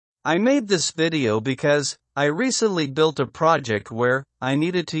I made this video because I recently built a project where I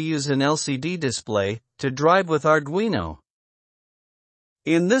needed to use an LCD display to drive with Arduino.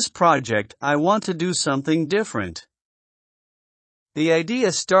 In this project, I want to do something different. The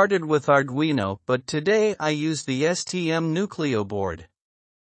idea started with Arduino, but today I use the STM Nucleo board.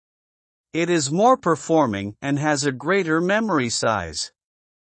 It is more performing and has a greater memory size.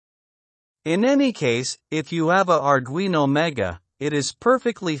 In any case, if you have a Arduino Mega, it is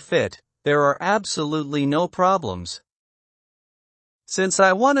perfectly fit, there are absolutely no problems. Since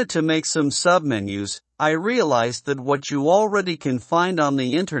I wanted to make some submenus, I realized that what you already can find on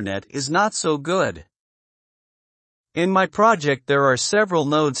the internet is not so good. In my project there are several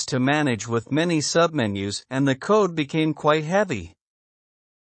nodes to manage with many submenus and the code became quite heavy.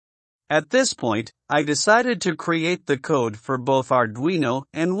 At this point, I decided to create the code for both Arduino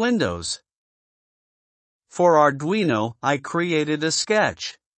and Windows. For Arduino, I created a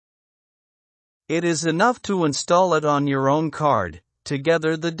sketch. It is enough to install it on your own card,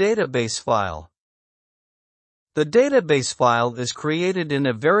 together the database file. The database file is created in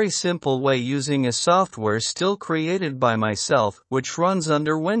a very simple way using a software still created by myself, which runs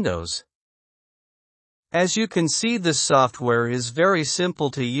under Windows. As you can see, this software is very simple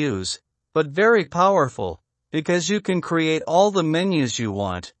to use, but very powerful, because you can create all the menus you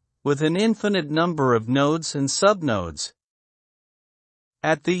want, with an infinite number of nodes and subnodes.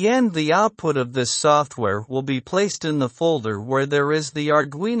 At the end, the output of this software will be placed in the folder where there is the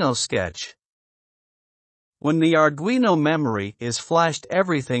Arduino sketch. When the Arduino memory is flashed,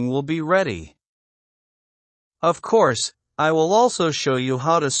 everything will be ready. Of course, I will also show you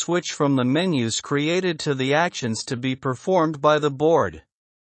how to switch from the menus created to the actions to be performed by the board.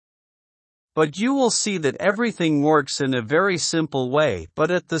 But you will see that everything works in a very simple way, but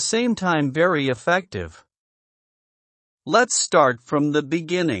at the same time very effective. Let's start from the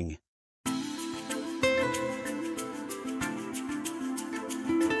beginning.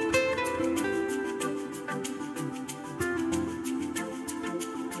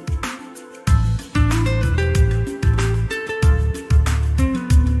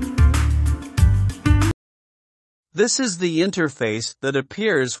 This is the interface that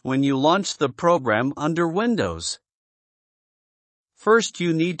appears when you launch the program under Windows. First,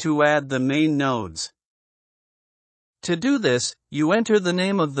 you need to add the main nodes. To do this, you enter the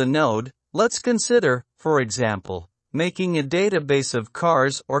name of the node. Let's consider, for example, making a database of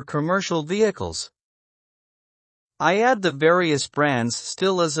cars or commercial vehicles. I add the various brands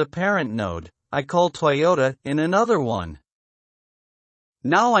still as a parent node. I call Toyota in another one.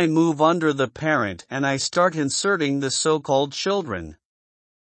 Now I move under the parent and I start inserting the so-called children.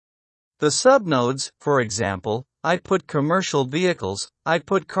 The subnodes, for example, I put commercial vehicles, I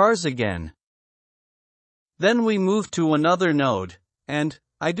put cars again. Then we move to another node, and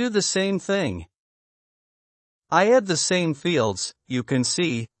I do the same thing. I add the same fields, you can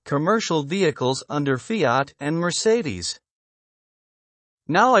see, commercial vehicles under Fiat and Mercedes.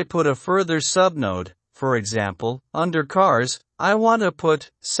 Now I put a further subnode, for example, under cars, I want to put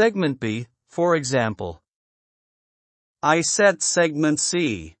segment B, for example. I set segment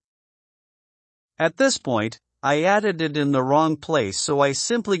C. At this point, I added it in the wrong place, so I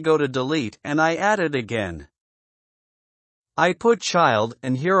simply go to delete and I add it again. I put child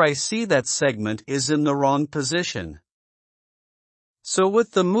and here I see that segment is in the wrong position. So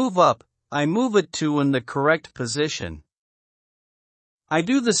with the move up, I move it to in the correct position. I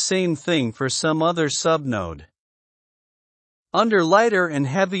do the same thing for some other subnode. Under lighter and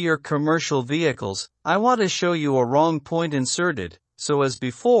heavier commercial vehicles, I want to show you a wrong point inserted, so as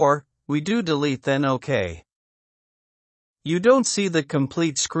before, we do delete then OK. You don't see the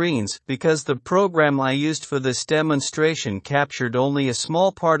complete screens because the program I used for this demonstration captured only a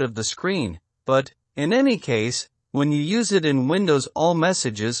small part of the screen, but, in any case, when you use it in Windows, all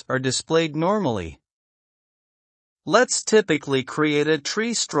messages are displayed normally. Let's typically create a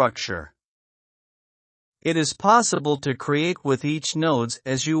tree structure. It is possible to create with each nodes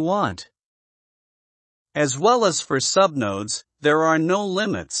as you want. As well as for subnodes, there are no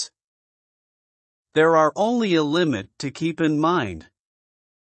limits. There are only a limit to keep in mind.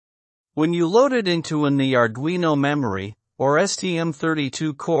 When you load it into the Arduino memory, or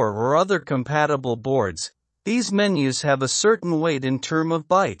STM32 core or other compatible boards, these menus have a certain weight in terms of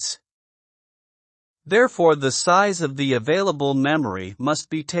bytes. Therefore, the size of the available memory must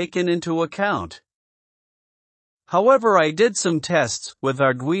be taken into account. However, I did some tests with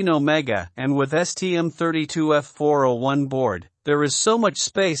Arduino Mega and with STM32F401 board. There is so much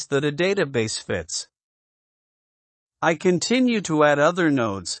space that a database fits. I continue to add other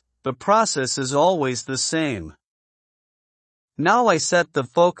nodes. The process is always the same. Now I set the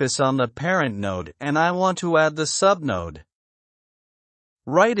focus on the parent node and I want to add the subnode.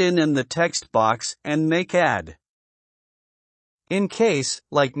 Write in the text box and make add. In case,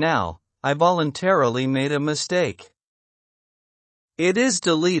 like now, I voluntarily made a mistake. It is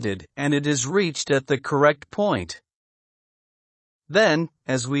deleted and it is reached at the correct point. Then,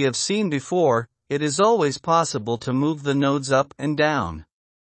 as we have seen before, it is always possible to move the nodes up and down.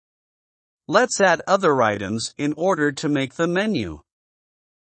 Let's add other items in order to make the menu.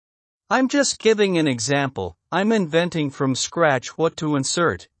 I'm just giving an example. I'm inventing from scratch what to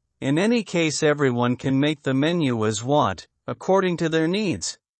insert. In any case, everyone can make the menu as want, according to their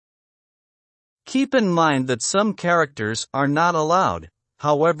needs. Keep in mind that some characters are not allowed.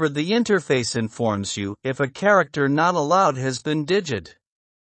 However, the interface informs you if a character not allowed has been digited.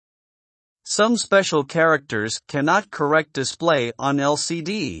 Some special characters cannot correct display on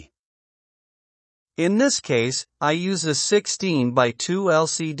LCD. In this case, I use a 16:2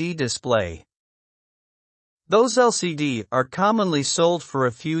 LCD display. Those LCD are commonly sold for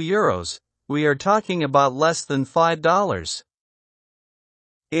a few euros. We are talking about less than $5.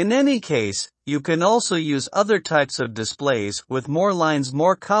 In any case, you can also use other types of displays with more lines,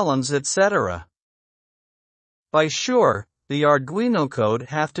 more columns, etc. By sure, the Arduino code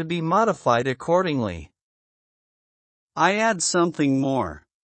have to be modified accordingly. I add something more.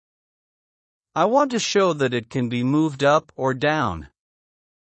 I want to show that it can be moved up or down.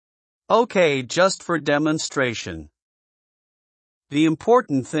 Okay, just for demonstration. The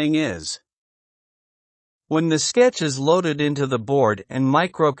important thing is, when the sketch is loaded into the board and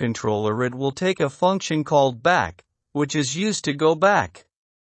microcontroller, it will take a function called back, which is used to go back.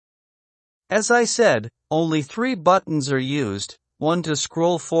 As I said, only 3 buttons are used, one to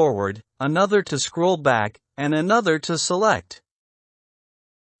scroll forward, another to scroll back, and another to select.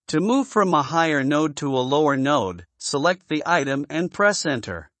 To move from a higher node to a lower node, select the item and press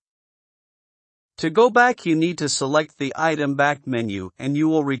enter. To go back, you need to select the item back menu and you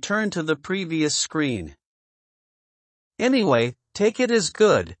will return to the previous screen. Anyway, take it as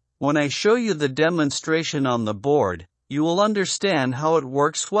good. When I show you the demonstration on the board, you will understand how it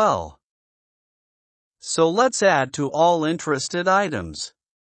works well. So let's add to all interested items.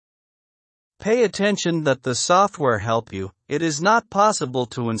 Pay attention that the software help you. It is not possible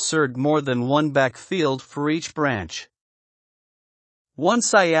to insert more than one back field for each branch.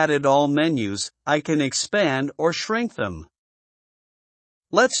 Once I added all menus, I can expand or shrink them.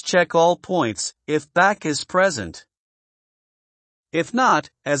 Let's check all points if back is present. If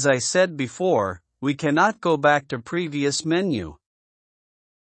not, as I said before, we cannot go back to previous menu.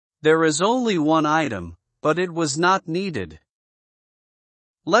 There is only one item, but it was not needed.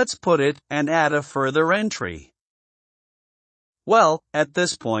 Let's put it and add a further entry. Well, at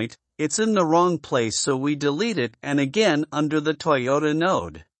this point, it's in the wrong place, so we delete it and again under the Toyota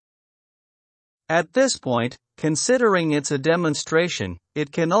node. At this point, considering it's a demonstration,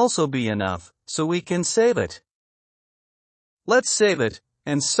 it can also be enough, so we can save it. Let's save it,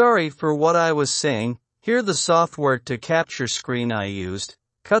 and sorry for what I was saying, here the software to capture screen I used,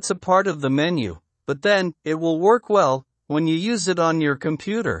 cuts a part of the menu, but then, it will work well, when you use it on your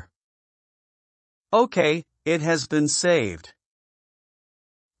computer. Okay, it has been saved.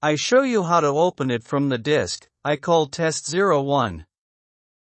 I show you how to open it from the disk, I call test01.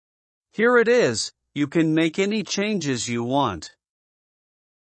 Here it is, you can make any changes you want.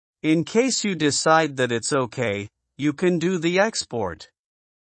 In case you decide that it's okay, you can do the export.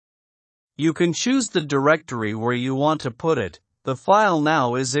 You can choose the directory where you want to put it. The file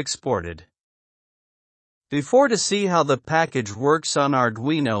now is exported. Before to see how the package works on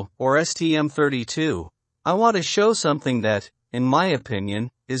Arduino or STM32, I want to show something that, in my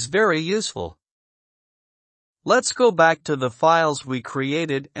opinion, is very useful. Let's go back to the files we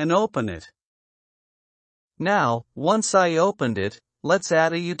created and open it. Now, once I opened it, let's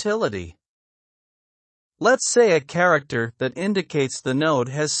add a utility. Let's say a character that indicates the node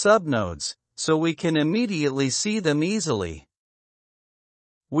has subnodes, so we can immediately see them easily.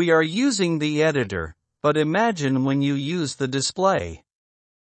 We are using the editor, but imagine when you use the display.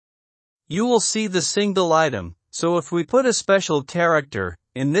 You will see the single item, so if we put a special character,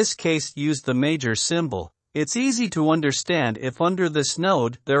 in this case use the major symbol, it's easy to understand if under this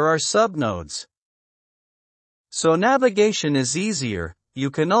node there are subnodes. So navigation is easier. You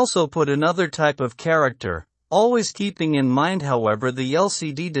can also put another type of character, always keeping in mind however the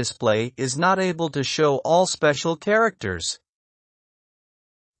LCD display is not able to show all special characters.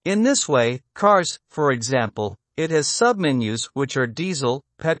 In this way, cars, for example, it has submenus which are diesel,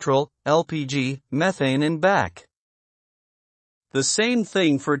 petrol, LPG, methane and back. The same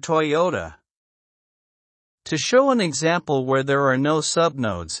thing for Toyota. To show an example where there are no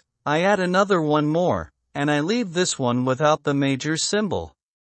subnodes, I add another one more, and I leave this one without the major symbol.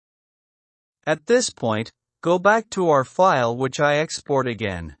 At this point, go back to our file which I export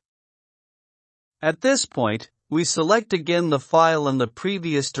again. At this point, we select again the file in the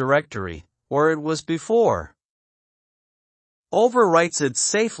previous directory, where it was before. Overwrites it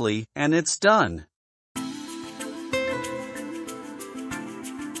safely, and it's done.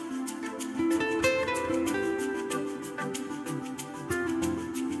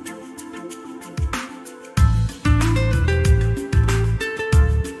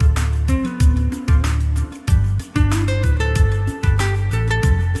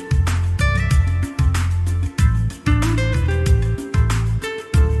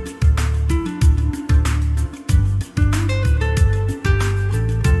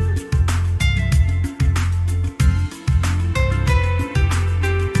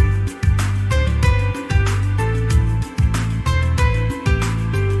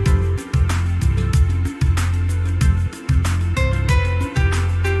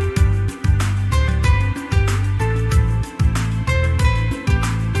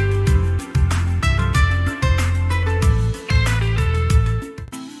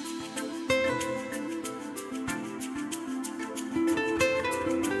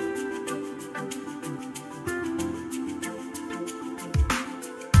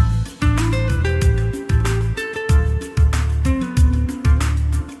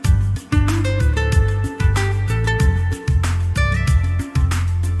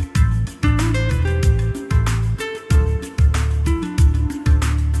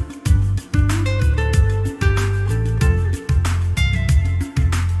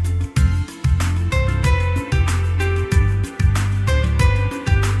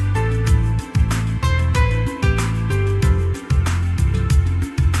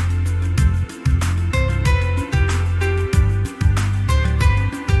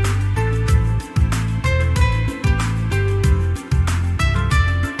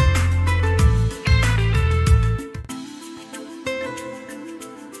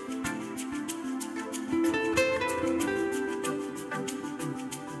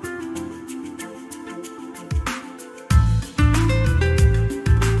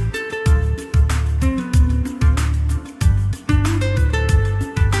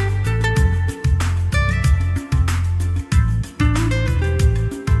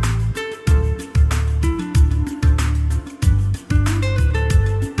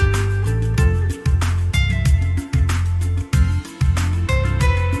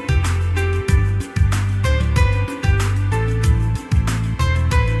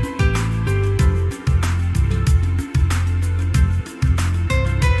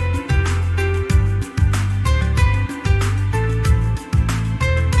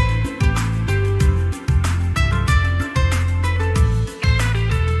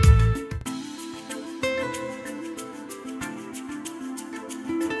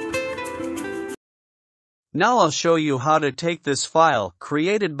 Now I'll show you how to take this file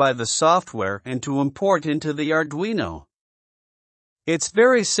created by the software and to import into the Arduino. It's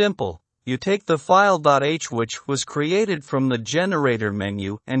very simple. You take the file.h which was created from the generator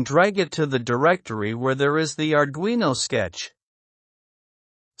menu and drag it to the directory where there is the Arduino sketch.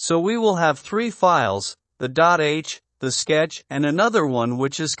 So we will have three files, the .h, the sketch, and another one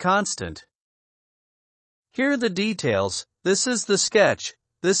which is constant. Here are the details. This is the sketch.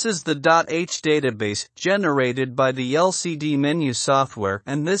 This is the .h database generated by the LCD menu software,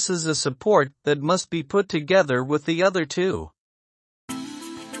 and this is a support that must be put together with the other two.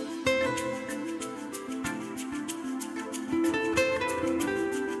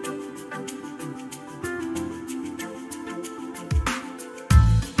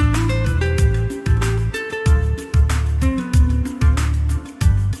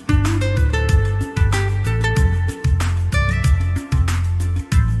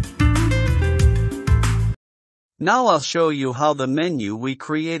 Now I'll show you how the menu we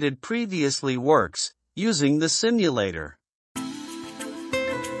created previously works, using the simulator.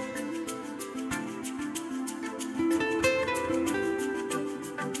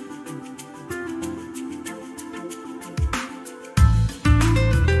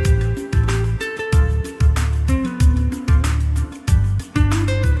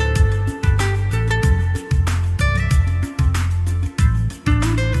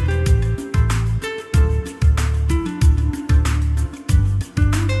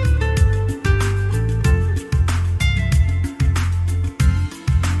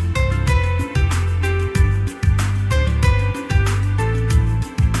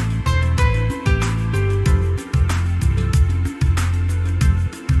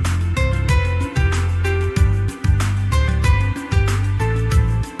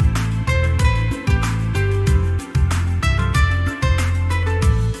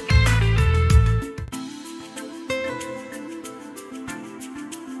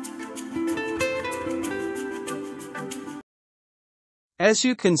 As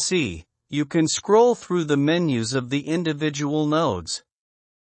you can see, you can scroll through the menus of the individual nodes.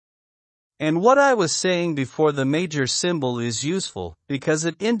 And what I was saying before, the major symbol is useful because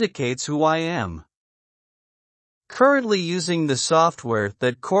it indicates who I am. Currently using the software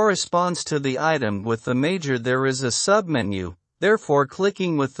that corresponds to the item with the major, there is a submenu, therefore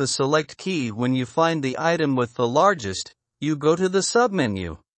clicking with the select key when you find the item with the largest, you go to the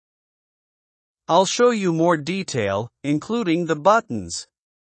submenu. I'll show you more detail, including the buttons.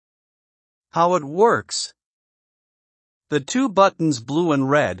 How it works. The two buttons, blue and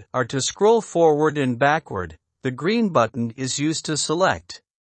red, are to scroll forward and backward. The green button is used to select.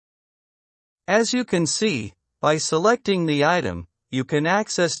 As you can see, by selecting the item, you can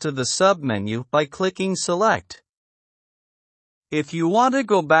access to the submenu by clicking Select. If you want to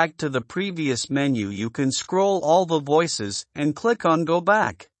go back to the previous menu, you can scroll all the voices and click on Go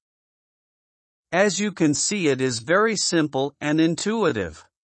Back. As you can see, it is very simple and intuitive.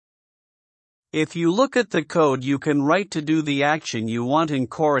 If you look at the code, you can write to do the action you want in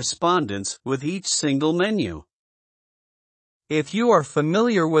correspondence with each single menu. If you are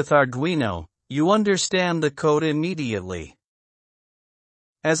familiar with Arduino, you understand the code immediately.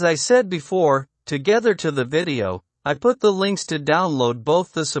 As I said before, together to the video, I put the links to download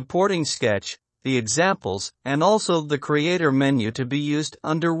both the supporting sketch, the examples, and also the creator menu to be used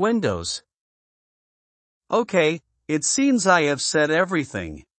under Windows. Okay, it seems I have said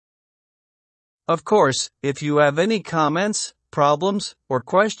everything. Of course, if you have any comments, problems, or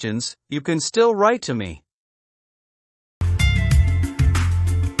questions, you can still write to me.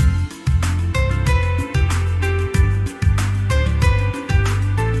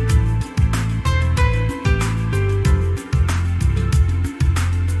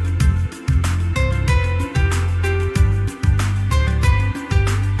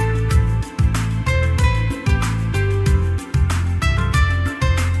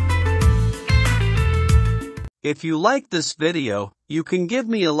 If you like this video, you can give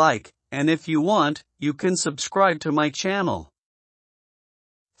me a like, and if you want, you can subscribe to my channel.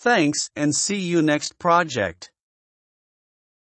 Thanks, and see you next project.